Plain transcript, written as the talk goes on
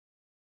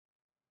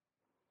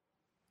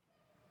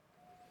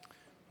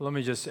Let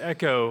me just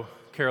echo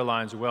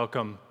Caroline's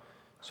welcome.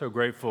 So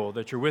grateful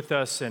that you're with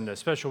us, and a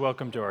special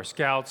welcome to our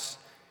scouts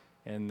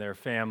and their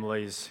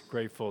families.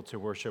 Grateful to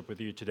worship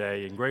with you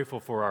today, and grateful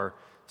for our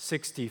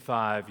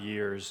 65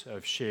 years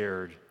of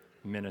shared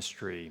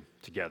ministry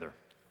together.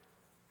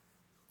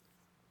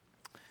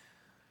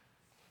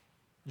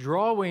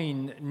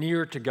 Drawing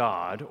near to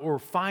God, or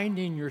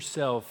finding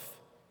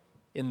yourself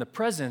in the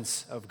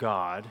presence of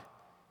God,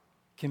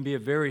 can be a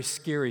very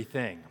scary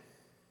thing.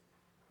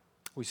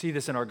 We see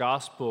this in our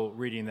gospel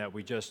reading that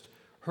we just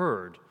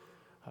heard.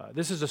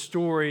 This is a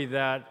story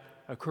that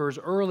occurs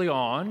early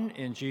on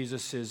in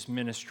Jesus'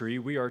 ministry.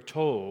 We are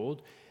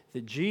told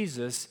that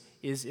Jesus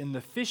is in the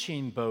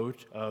fishing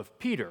boat of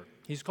Peter.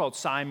 He's called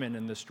Simon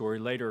in the story.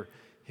 Later,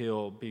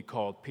 he'll be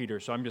called Peter,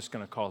 so I'm just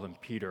going to call him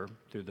Peter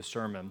through the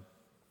sermon.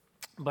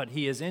 But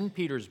he is in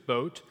Peter's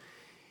boat.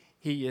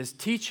 He is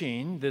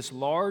teaching this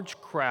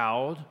large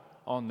crowd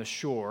on the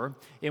shore.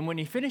 And when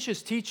he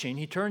finishes teaching,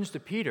 he turns to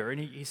Peter and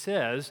he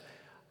says,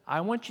 I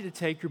want you to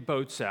take your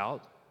boats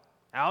out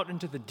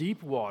into the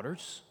deep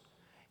waters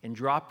and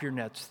drop your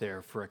nets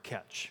there for a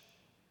catch.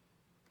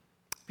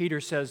 Peter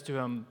says to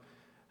him,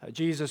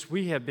 Jesus,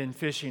 we have been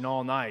fishing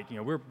all night.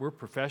 We're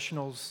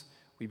professionals.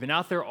 We've been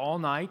out there all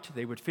night.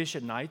 They would fish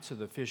at night so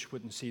the fish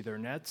wouldn't see their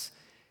nets.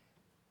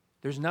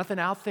 There's nothing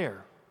out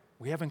there.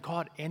 We haven't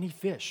caught any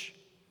fish.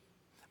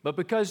 But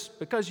because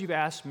you've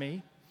asked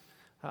me,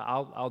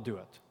 I'll do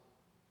it.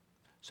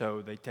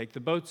 So they take the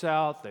boats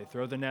out, they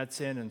throw the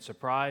nets in, and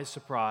surprise,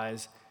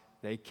 surprise,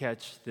 they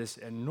catch this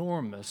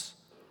enormous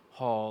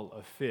haul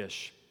of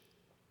fish.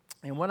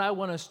 And what I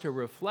want us to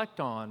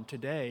reflect on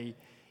today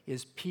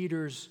is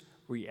Peter's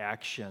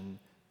reaction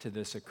to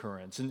this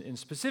occurrence, and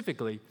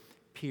specifically,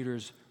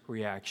 Peter's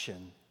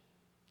reaction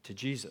to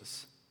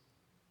Jesus.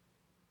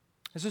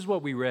 This is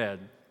what we read.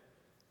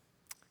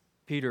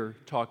 Peter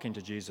talking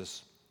to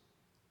Jesus.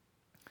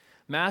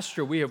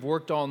 Master, we have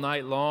worked all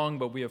night long,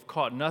 but we have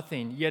caught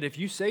nothing. Yet if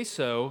you say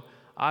so,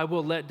 I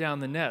will let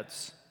down the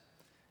nets.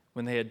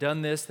 When they had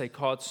done this, they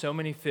caught so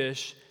many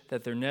fish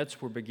that their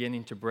nets were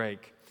beginning to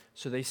break.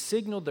 So they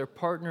signaled their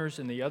partners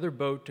in the other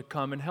boat to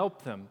come and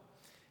help them.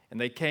 And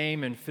they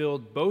came and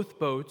filled both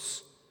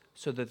boats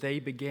so that they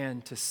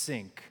began to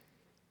sink.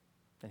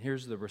 And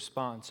here's the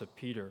response of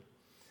Peter.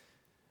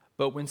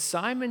 But when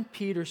Simon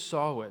Peter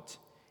saw it,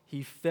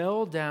 he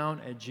fell down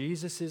at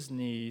Jesus'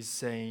 knees,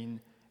 saying,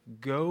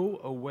 Go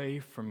away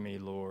from me,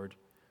 Lord,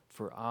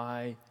 for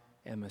I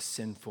am a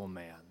sinful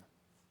man.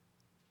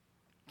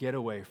 Get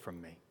away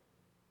from me.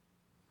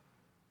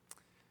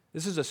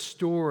 This is a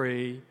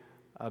story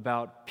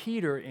about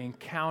Peter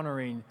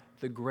encountering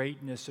the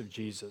greatness of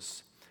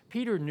Jesus.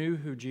 Peter knew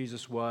who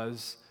Jesus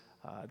was,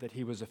 that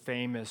he was a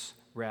famous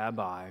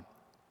rabbi.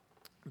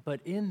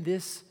 But in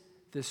this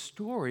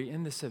story,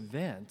 in this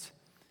event,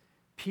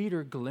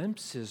 Peter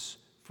glimpses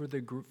for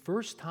the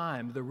first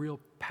time the real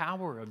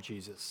power of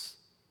Jesus.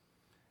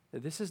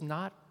 That this is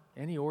not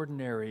any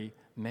ordinary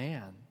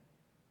man.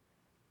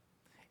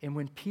 And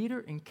when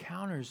Peter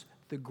encounters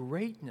the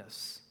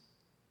greatness,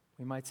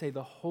 we might say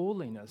the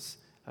holiness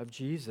of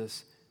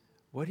Jesus,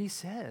 what he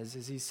says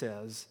is he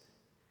says,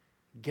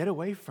 get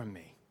away from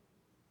me.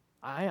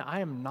 I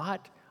am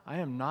not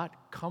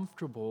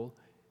comfortable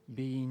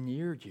being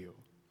near you.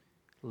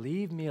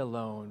 Leave me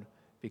alone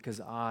because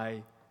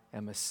I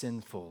am a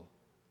sinful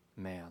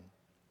man.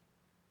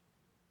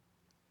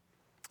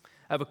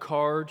 I have a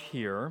card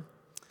here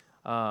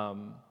that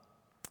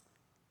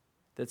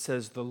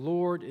says, the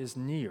Lord is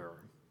near.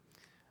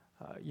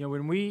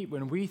 When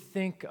we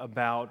think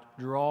about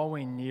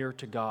drawing near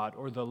to God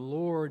or the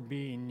Lord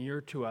being near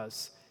to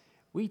us,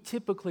 we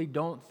typically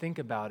don't think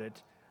about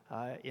it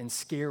in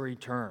scary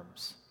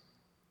terms.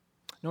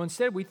 No,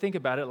 instead we think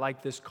about it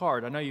like this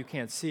card. I know you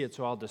can't see it,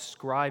 so I'll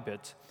describe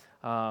it.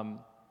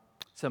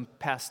 Some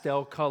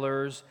pastel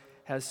colors,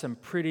 has some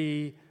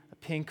pretty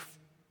pink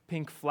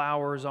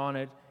flowers on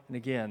it, and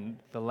again,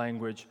 the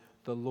language,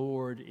 the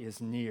Lord is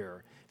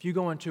near. If you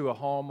go into a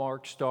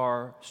Hallmark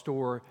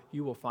store,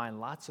 you will find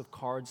lots of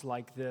cards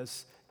like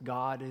this.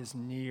 God is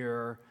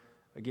near.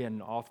 Again,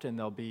 often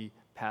there'll be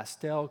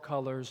pastel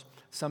colors.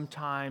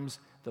 Sometimes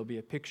there'll be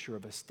a picture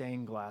of a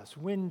stained glass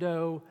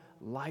window,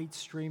 light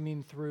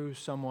streaming through,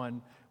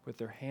 someone with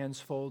their hands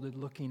folded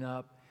looking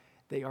up.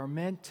 They are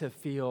meant to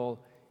feel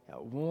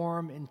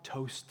warm and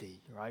toasty,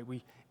 right?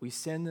 We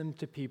send them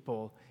to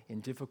people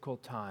in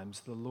difficult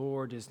times. The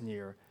Lord is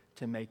near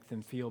to make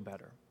them feel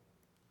better.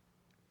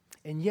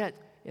 And yet,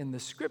 in the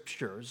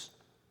scriptures,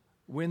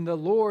 when the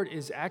Lord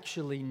is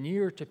actually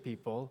near to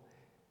people,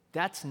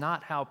 that's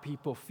not how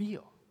people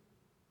feel.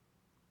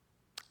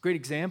 Great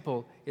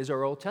example is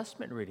our Old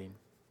Testament reading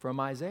from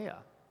Isaiah.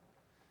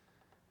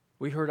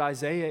 We heard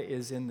Isaiah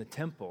is in the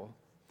temple,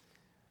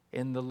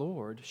 and the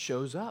Lord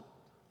shows up.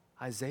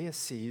 Isaiah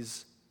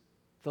sees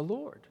the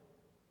Lord.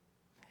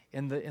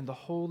 And the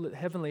whole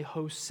heavenly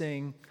hosts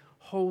sing,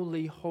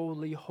 Holy,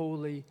 holy,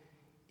 holy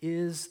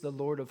is the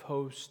Lord of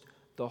hosts.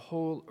 The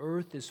whole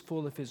earth is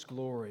full of his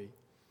glory.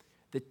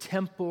 The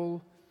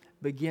temple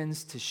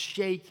begins to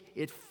shake.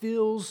 It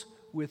fills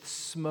with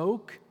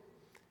smoke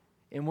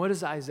And what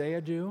does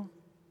Isaiah do?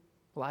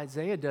 Well,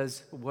 Isaiah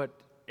does what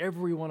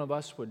every one of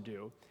us would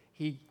do.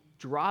 He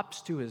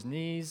drops to his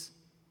knees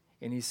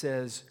and he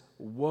says,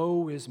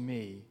 "Woe is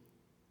me,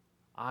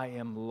 I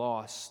am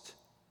lost.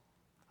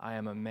 I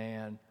am a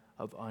man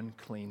of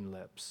unclean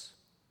lips."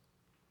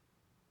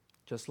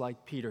 Just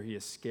like Peter, he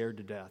is scared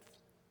to death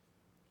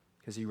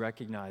because he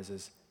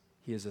recognizes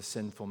he is a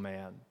sinful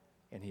man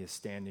and he is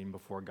standing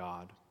before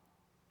God.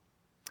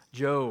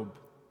 Job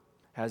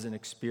has an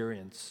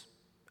experience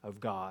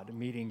of God,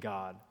 meeting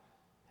God.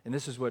 And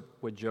this is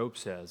what Job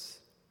says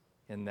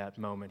in that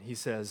moment. He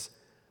says,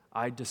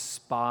 "I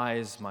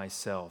despise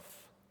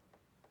myself.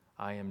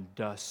 I am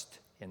dust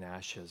and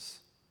ashes."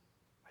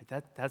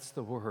 That's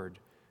the word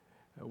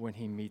when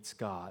he meets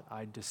God.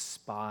 I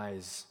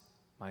despise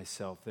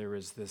myself. There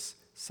is this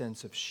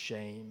sense of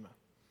shame.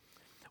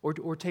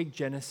 Or take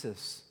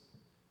Genesis,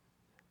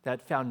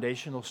 that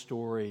foundational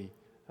story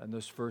in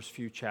those first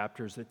few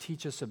chapters that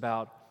teach us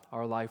about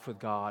our life with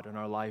God and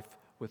our life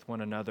with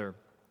one another.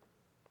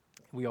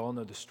 We all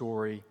know the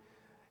story.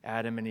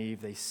 Adam and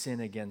Eve, they sin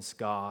against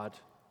God.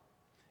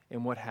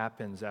 And what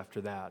happens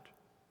after that?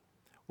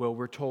 Well,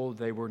 we're told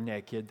they were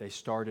naked. They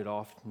started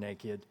off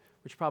naked,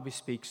 which probably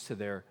speaks to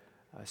their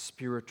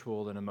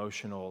spiritual and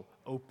emotional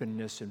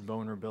openness and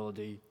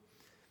vulnerability.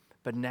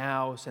 But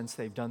now, since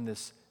they've done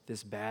this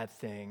bad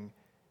thing,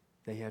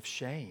 they have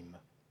shame.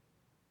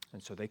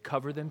 And so they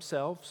cover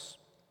themselves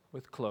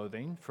with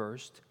clothing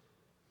first,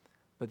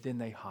 but then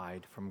they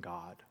hide from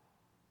God.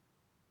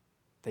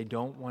 They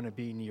don't want to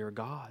be near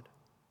God.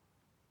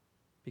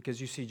 Because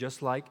you see,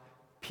 just like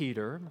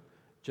Peter,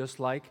 just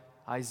like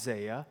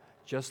Isaiah,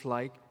 just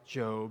like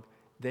Job,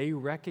 they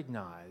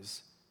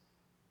recognize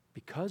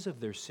because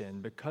of their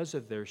sin, because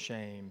of their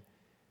shame,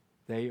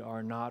 they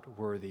are not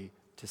worthy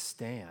to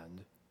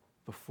stand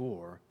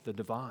before the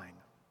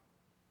divine.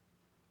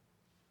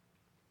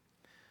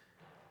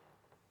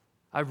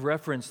 I've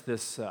referenced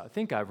this, I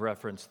think I've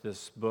referenced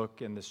this book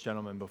and this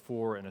gentleman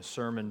before in a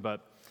sermon,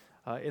 but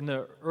in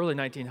the early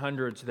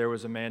 1900s, there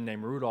was a man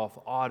named Rudolf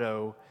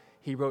Otto.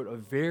 He wrote a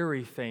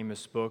very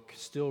famous book,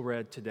 still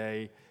read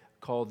today,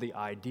 called The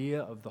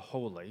Idea of the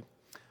Holy.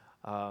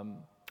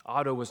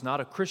 Otto was not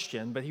a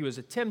Christian, but he was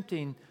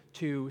attempting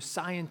to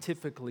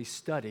scientifically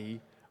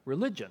study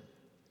religion.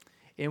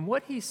 And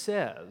what he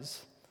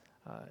says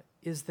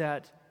is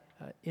that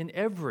in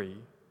every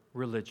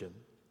religion,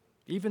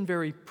 even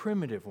very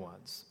primitive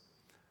ones,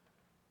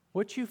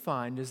 what you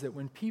find is that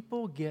when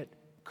people get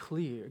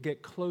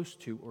close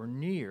to or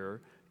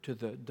near to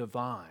the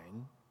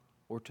divine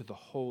or to the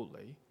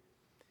holy,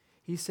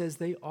 he says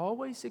they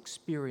always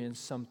experience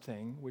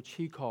something which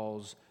he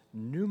calls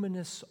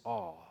numinous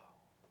awe.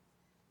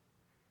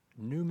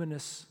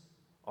 Numinous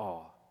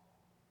awe.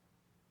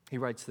 He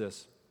writes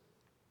this.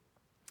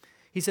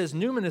 He says,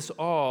 "Numinous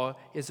awe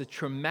is a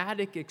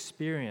traumatic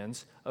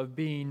experience of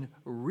being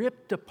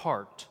ripped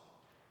apart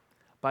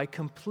by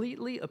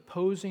completely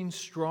opposing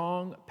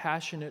strong,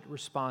 passionate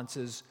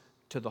responses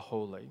to the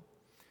holy."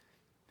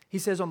 He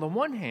says, on the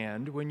one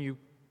hand, when you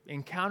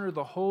encounter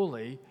the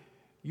holy,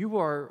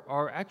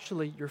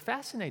 you're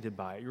fascinated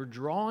by it, you're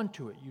drawn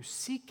to it, you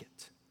seek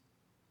it.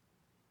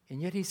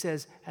 And yet he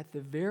says, at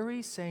the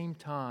very same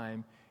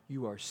time,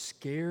 you are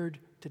scared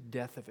to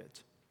death of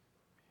it.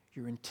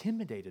 You're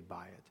intimidated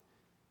by it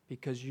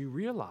because you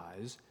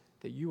realize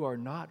that you are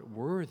not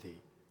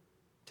worthy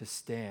to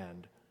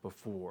stand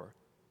before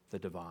the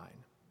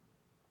divine.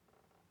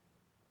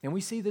 And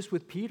we see this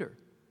with Peter.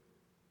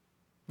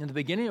 In the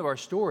beginning of our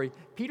story,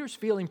 Peter's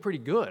feeling pretty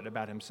good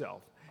about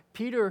himself.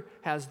 Peter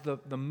has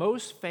the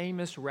most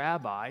famous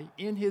rabbi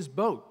in his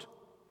boat.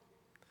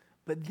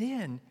 But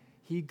then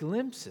he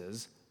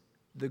glimpses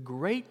the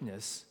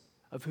greatness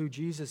of who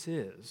Jesus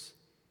is,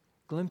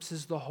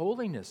 glimpses the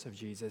holiness of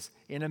Jesus,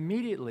 and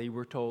immediately,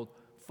 we're told,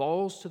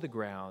 falls to the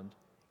ground,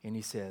 and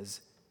he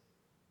says,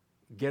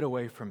 "Get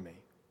away from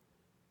me,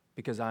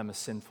 because I'm a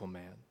sinful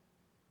man."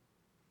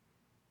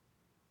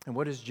 And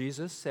what does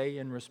Jesus say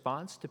in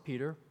response to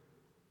Peter?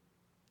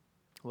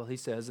 Well, he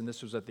says, and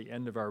this was at the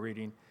end of our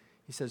reading,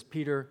 he says,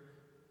 "Peter,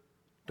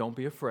 don't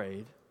be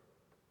afraid.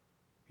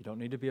 You don't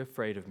need to be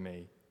afraid of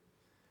me.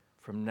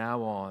 From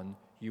now on,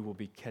 you will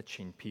be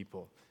catching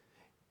people."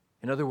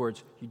 In other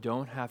words, you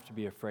don't have to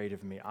be afraid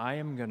of me. I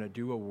am going to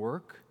do a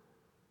work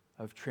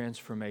of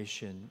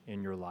transformation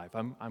in your life.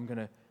 I'm going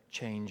to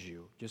change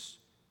you. Just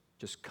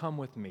come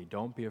with me.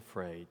 Don't be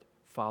afraid.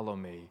 Follow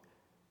me,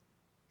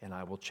 and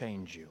I will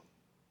change you.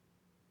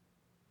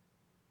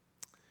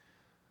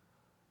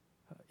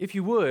 If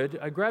you would,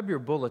 grab your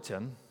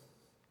bulletin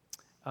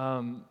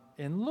and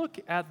look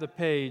at the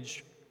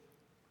page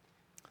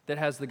that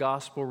has the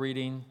gospel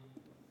reading.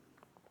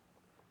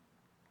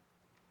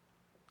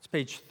 It's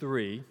page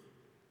 3.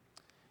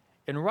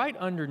 And right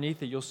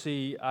underneath it, you'll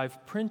see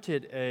I've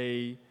printed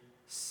a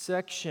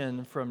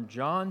section from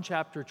John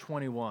chapter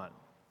 21.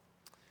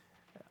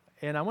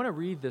 And I want to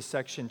read this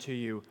section to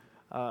you.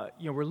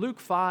 Where Luke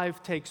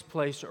 5 takes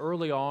place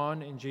early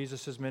on in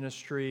Jesus'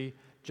 ministry,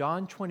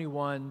 John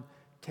 21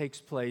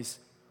 takes place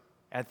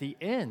at the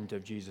end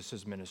of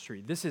Jesus'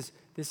 ministry. This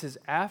is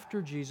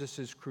after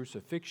Jesus'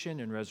 crucifixion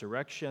and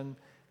resurrection.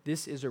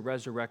 This is a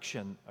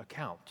resurrection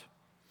account.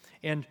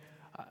 And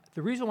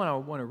the reason why I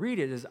want to read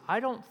it is I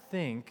don't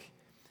think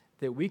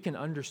that we can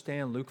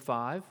understand Luke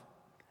 5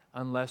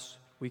 unless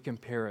we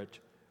compare it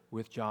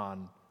with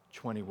John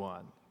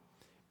 21.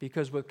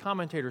 Because what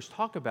commentators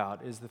talk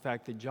about is the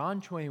fact that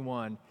John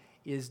 21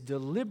 is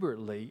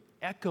deliberately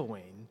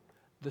echoing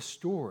the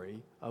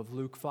story of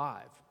Luke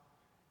 5.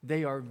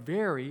 They are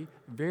very,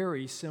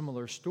 very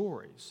similar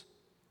stories.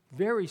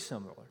 Very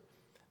similar.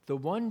 The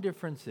one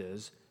difference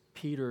is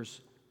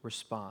Peter's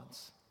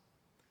response.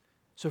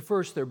 So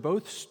first, they're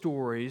both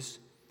stories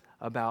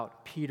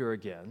about Peter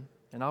again,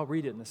 and I'll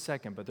read it in a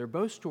second, but they're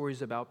both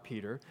stories about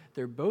Peter.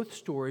 They're both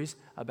stories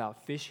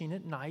about fishing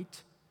at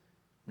night,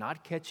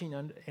 not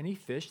catching any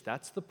fish.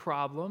 That's the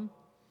problem.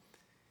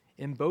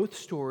 In both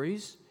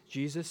stories,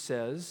 Jesus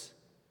says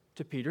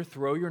to Peter,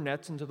 throw your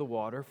nets into the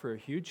water for a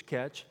huge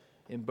catch.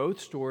 In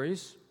both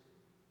stories,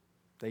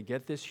 they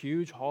get this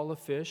huge haul of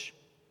fish.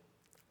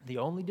 The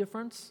only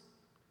difference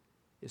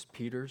is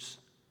Peter's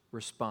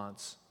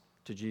response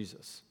to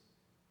Jesus.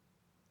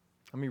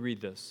 Let me read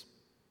this.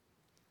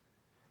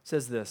 It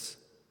says this: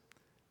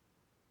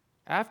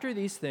 After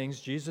these things,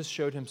 Jesus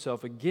showed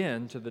himself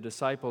again to the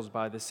disciples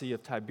by the Sea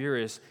of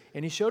Tiberias,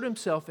 and he showed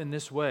himself in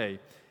this way.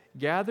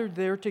 Gathered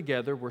there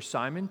together were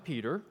Simon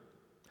Peter,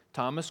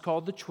 Thomas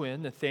called the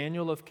twin,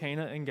 Nathanael of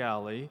Cana in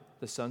Galilee,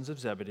 the sons of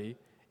Zebedee,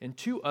 and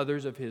two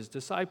others of his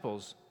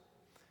disciples.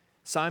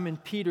 Simon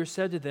Peter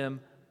said to them,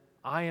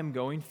 I am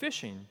going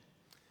fishing.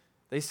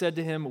 They said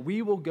to him,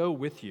 we will go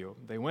with you.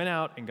 They went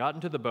out and got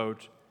into the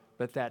boat,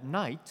 but that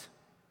night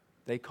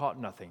they caught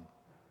nothing.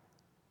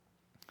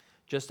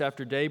 Just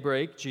after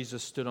daybreak,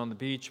 Jesus stood on the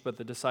beach, but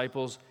the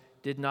disciples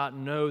did not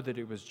know that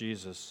it was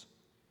Jesus.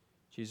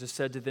 Jesus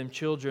said to them,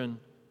 children,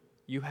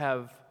 you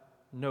have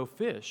no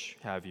fish,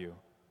 have you?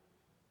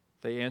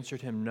 They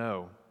answered him,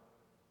 no.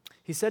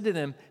 He said to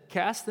them,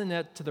 cast the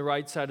net to the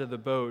right side of the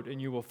boat,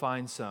 and you will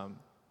find some.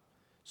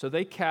 So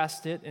they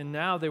cast it, and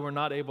now they were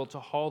not able to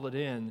haul it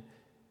in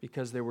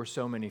because there were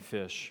so many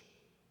fish.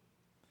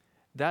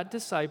 That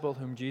disciple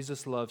whom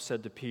Jesus loved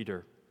said to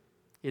Peter,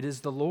 it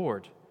is the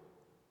Lord.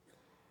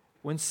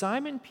 When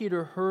Simon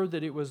Peter heard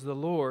that it was the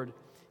Lord,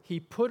 he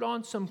put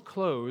on some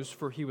clothes,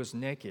 for he was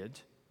naked.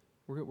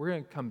 We're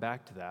going to come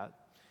back to that.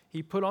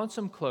 He put on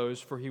some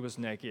clothes, for he was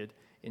naked,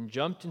 and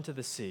jumped into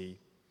the sea.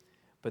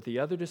 But the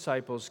other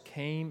disciples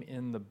came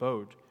in the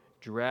boat,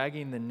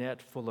 dragging the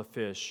net full of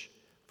fish,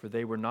 for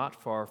they were not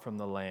far from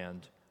the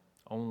land,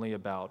 only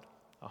about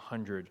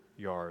 100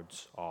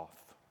 yards off.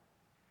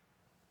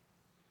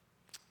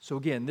 So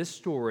again, this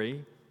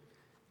story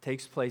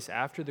takes place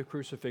after the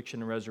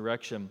crucifixion and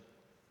resurrection.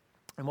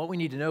 And what we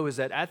need to know is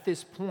that at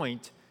this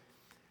point,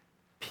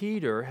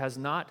 Peter has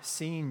not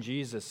seen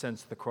Jesus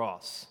since the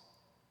cross.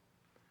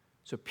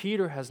 So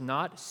Peter has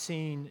not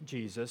seen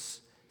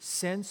Jesus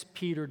since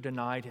Peter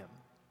denied him.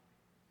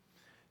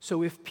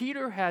 So if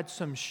Peter had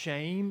some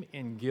shame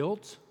and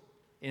guilt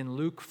in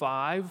Luke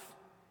 5,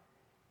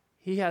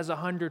 he has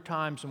 100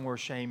 times more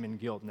shame and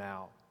guilt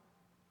now.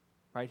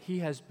 Right? He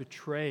has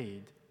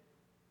betrayed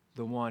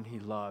the one he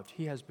loved.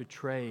 He has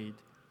betrayed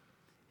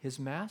his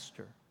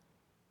master.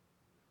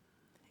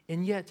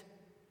 And yet,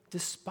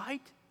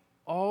 despite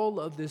all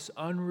of this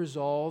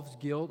unresolved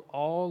guilt,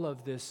 all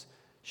of this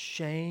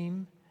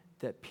shame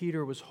that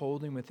Peter was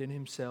holding within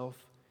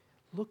himself,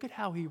 look at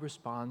how he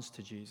responds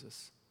to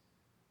Jesus.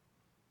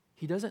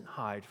 He doesn't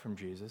hide from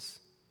Jesus.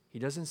 He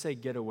doesn't say,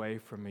 get away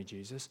from me,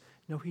 Jesus.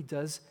 No, he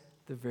does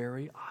the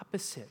very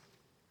opposite.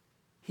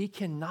 He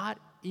cannot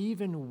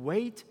even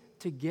wait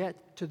to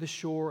get to the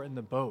shore in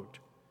the boat.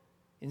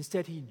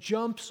 Instead, he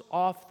jumps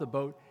off the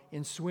boat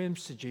and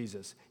swims to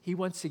Jesus. He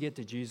wants to get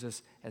to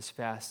Jesus as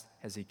fast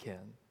as he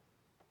can.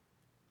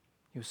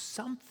 You know,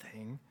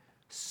 something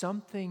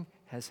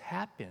has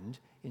happened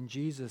in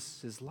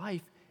Jesus'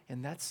 life,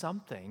 and that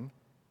something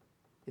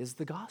is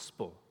the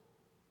gospel.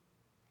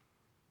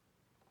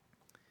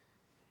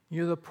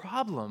 You know, the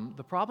problem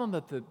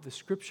that the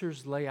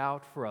scriptures lay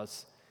out for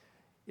us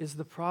is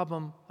the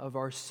problem of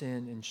our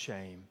sin and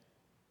shame,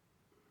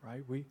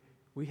 right?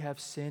 We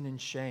have sin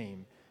and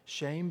shame.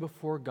 Shame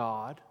before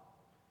God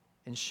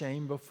and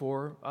shame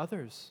before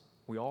others.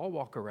 We all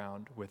walk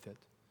around with it.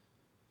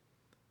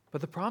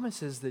 But the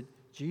promise is that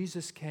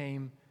Jesus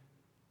came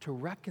to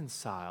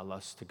reconcile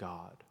us to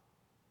God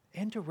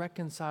and to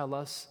reconcile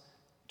us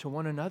to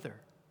one another.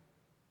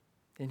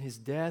 In his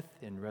death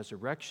and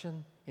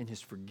resurrection, in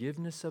his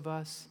forgiveness of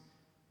us,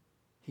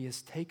 he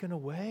has taken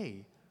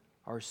away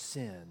our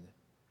sin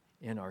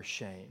and our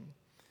shame.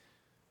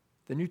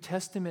 The New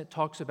Testament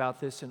talks about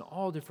this in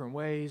all different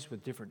ways,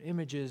 with different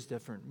images,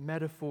 different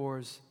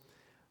metaphors.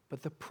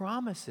 But the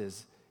promise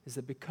is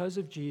that because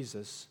of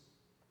Jesus,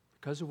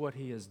 because of what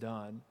he has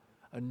done,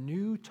 a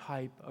new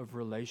type of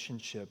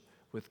relationship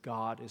with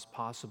God is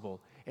possible,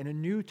 and a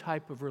new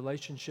type of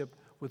relationship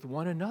with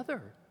one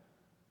another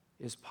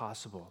is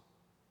possible.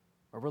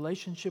 A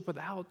relationship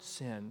without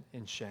sin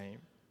and shame.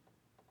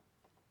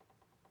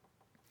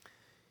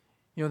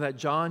 You know, that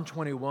John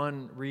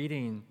 21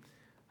 reading,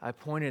 I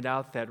pointed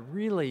out that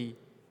really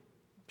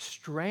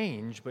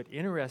strange but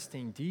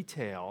interesting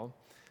detail,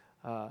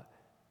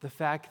 the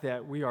fact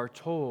that we are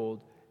told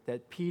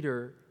that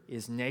Peter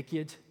is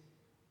naked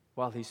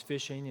while he's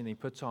fishing and he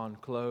puts on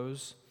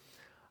clothes.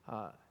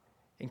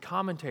 And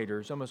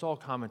commentators, almost all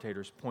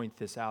commentators, point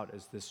this out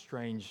as this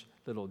strange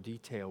little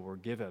detail we're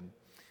given.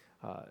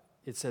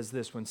 It says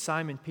this: when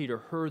Simon Peter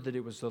heard that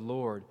it was the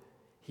Lord,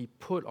 he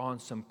put on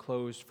some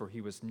clothes, for he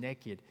was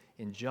naked,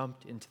 and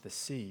jumped into the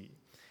sea.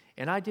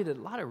 And I did a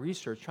lot of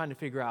research trying to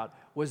figure out,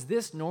 was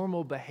this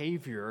normal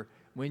behavior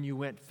when you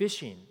went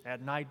fishing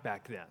at night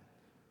back then?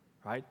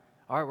 Right?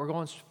 All right, we're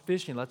going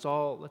fishing. Let's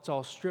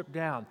all strip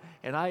down.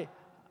 And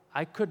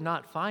I could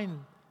not find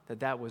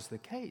that was the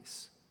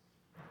case.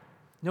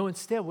 No,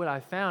 instead, what I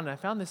found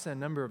this in a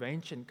number of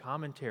ancient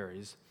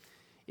commentaries,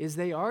 is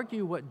they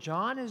argue what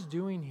John is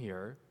doing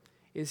here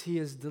is he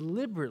is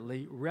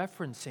deliberately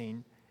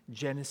referencing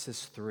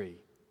Genesis 3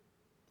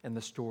 and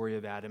the story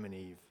of Adam and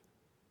Eve.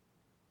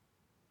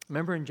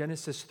 Remember in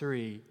Genesis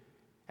 3,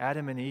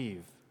 Adam and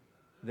Eve,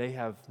 they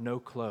have no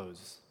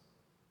clothes,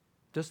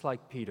 just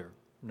like Peter,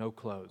 no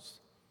clothes.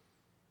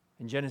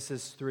 In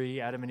Genesis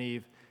 3, Adam and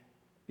Eve,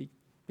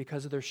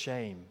 because of their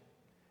shame,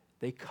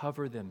 they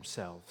cover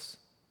themselves.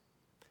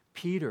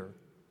 Peter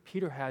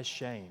has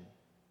shame,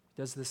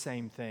 does the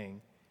same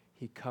thing.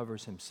 He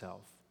covers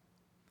himself.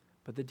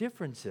 But the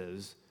difference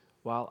is,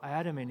 while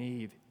Adam and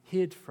Eve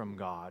hid from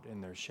God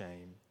in their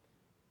shame,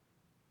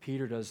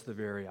 Peter does the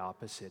very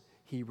opposite.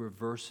 He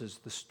reverses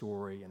the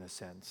story in a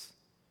sense.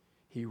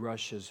 He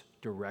rushes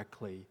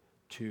directly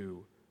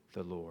to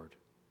the Lord.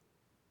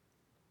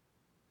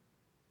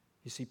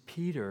 You see,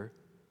 Peter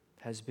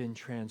has been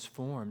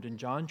transformed. In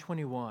John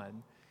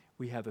 21,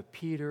 we have a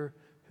Peter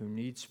who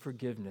needs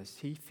forgiveness.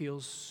 He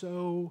feels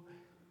so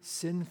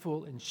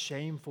sinful and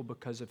shameful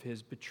because of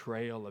his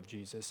betrayal of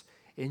Jesus.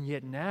 And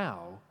yet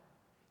now,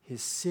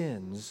 his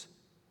sins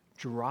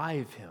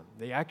drive him.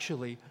 They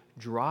actually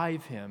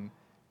drive him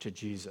to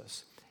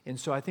Jesus. And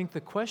so I think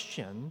the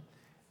question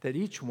that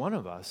each one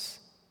of us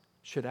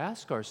should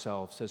ask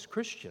ourselves as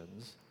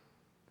Christians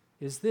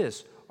is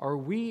this: are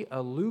we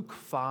a Luke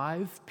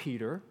 5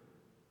 Peter,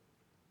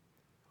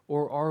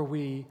 or are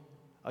we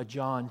a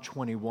John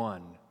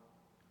 21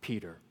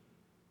 Peter?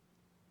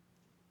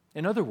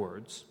 In other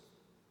words,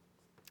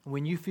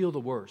 when you feel the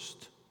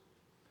worst,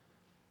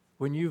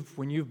 when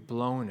you've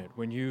blown it,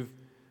 when you've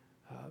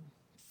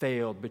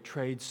failed,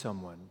 betrayed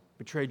someone,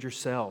 betrayed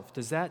yourself,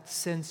 does that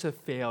sense of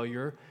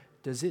failure,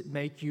 does it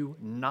make you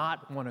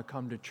not want to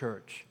come to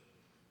church?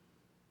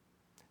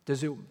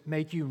 Does it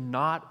make you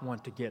not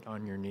want to get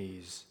on your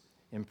knees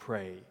and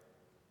pray?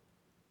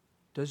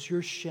 Does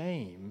your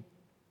shame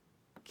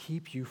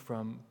keep you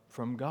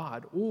from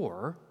God?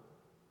 Or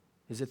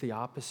is it the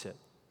opposite?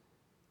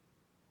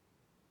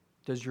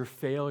 Does your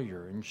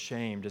failure and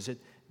shame, does it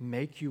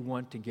make you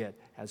want to get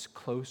as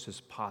close as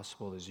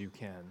possible as you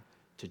can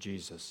to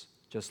Jesus,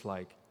 just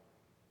like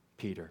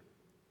Peter?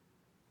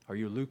 Are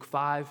you Luke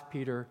 5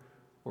 Peter,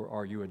 or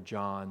are you a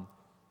John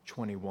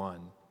 21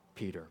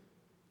 Peter?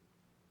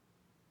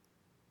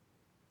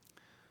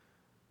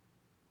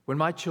 When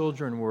my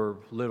children were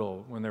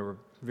little, when they were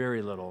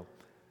very little,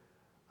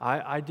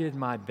 I did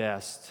my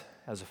best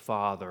as a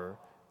father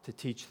to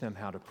teach them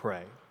how to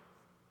pray.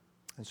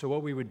 And so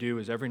what we would do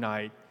is every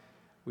night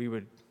we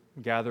would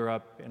gather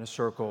up in a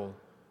circle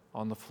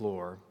on the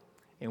floor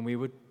and we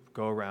would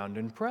go around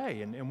and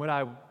pray. And what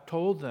I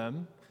told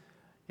them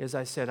is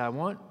I said, I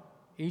want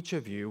each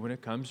of you, when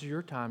it comes to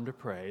your time to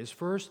pray, is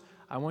first,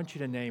 I want you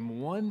to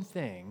name one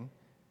thing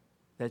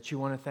that you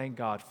want to thank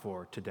God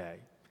for today.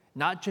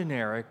 Not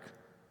generic,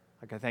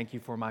 like I thank you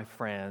for my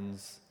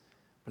friends,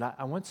 but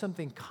I want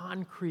something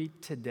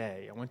concrete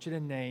today. I want you to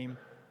name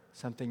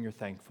something you're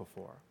thankful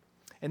for.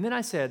 And then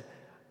I said,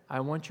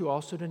 I want you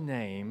also to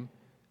name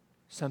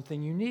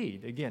something you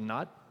need. Again,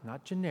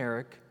 not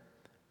generic,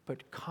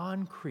 but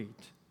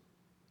concrete.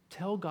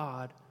 Tell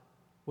God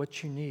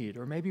what you need,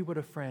 or maybe what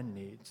a friend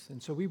needs.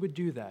 And so we would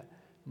do that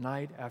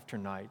night after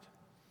night.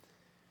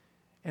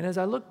 And as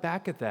I look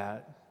back at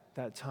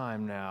that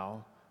time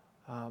now,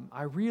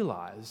 I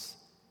realize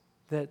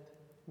that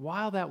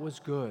while that was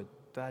good,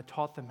 that I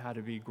taught them how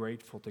to be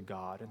grateful to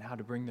God and how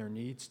to bring their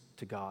needs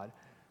to God,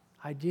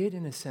 I did,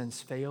 in a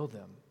sense, fail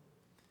them,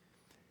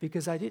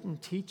 because I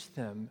didn't teach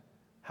them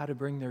how to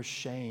bring their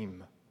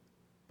shame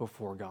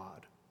before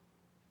God.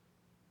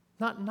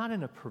 Not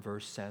in a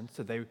perverse sense,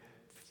 that they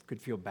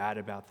could feel bad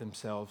about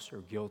themselves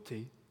or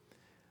guilty,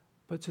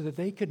 but so that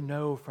they could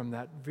know from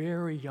that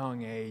very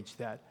young age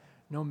that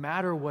no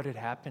matter what had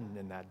happened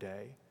in that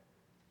day,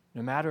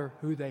 no matter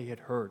who they had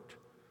hurt,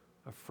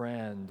 a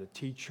friend, a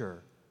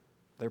teacher,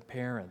 their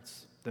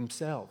parents,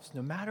 themselves,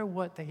 no matter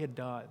what they had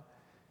done,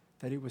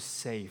 that it was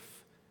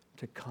safe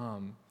to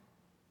come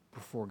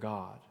before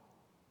God.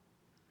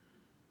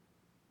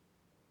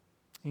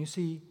 And you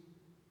see,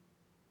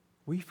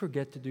 we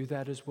forget to do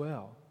that as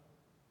well.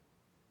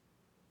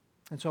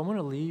 And so I want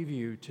to leave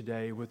you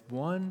today with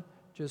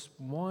just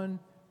one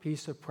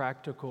piece of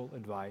practical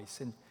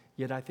advice. And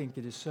yet I think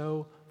it is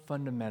so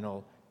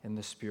fundamental in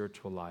the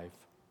spiritual life.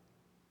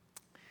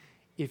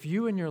 If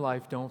you in your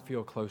life don't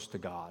feel close to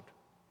God,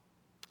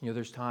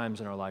 there's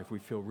times in our life we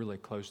feel really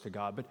close to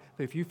God, but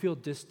if you feel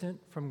distant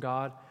from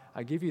God,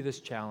 I give you this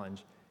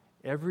challenge.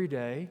 Every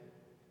day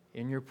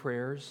in your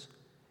prayers,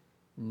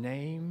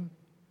 name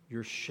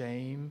your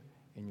shame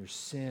and your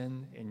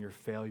sin and your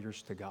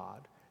failures to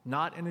God.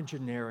 Not in a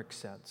generic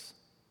sense,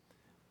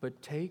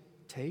 but take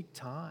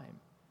time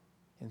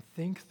and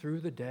think through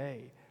the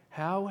day.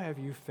 How have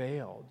you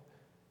failed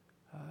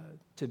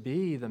to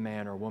be the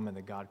man or woman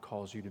that God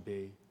calls you to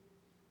be?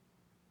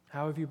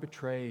 How have you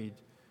betrayed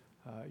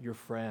your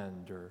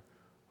friend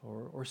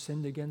or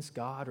sinned against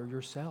God or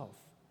yourself?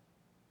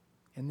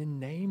 And then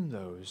name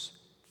those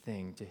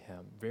things to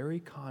Him very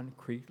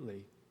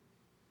concretely.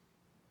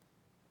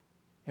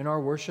 In our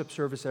worship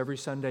service every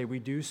Sunday, we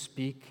do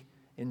speak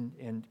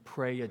and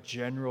pray a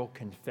general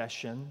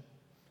confession,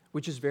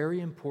 which is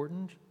very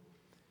important.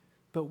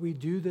 But we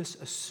do this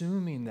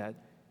assuming that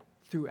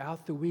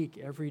throughout the week,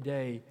 every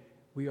day,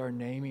 we are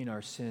naming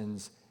our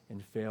sins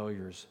and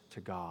failures to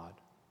God.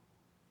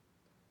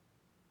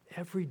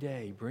 Every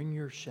day, bring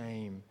your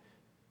shame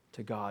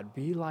to God.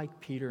 Be like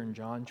Peter in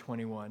John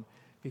 21,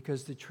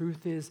 because the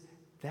truth is,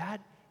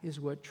 that is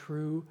what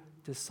true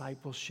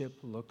discipleship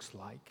looks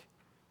like.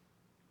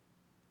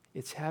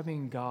 It's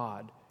having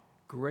God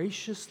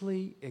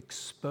graciously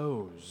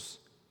expose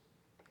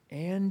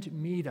and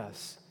meet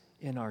us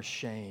in our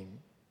shame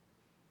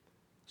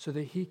so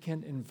that He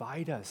can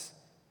invite us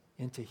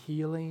into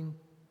healing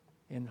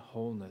and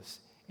wholeness,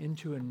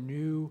 into a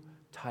new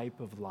type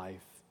of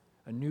life,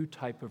 a new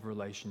type of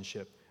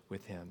relationship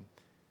with Him.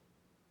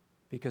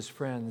 Because,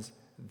 friends,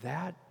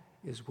 that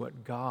is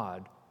what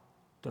God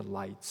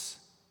delights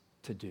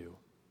to do.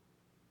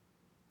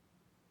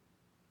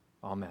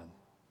 Amen.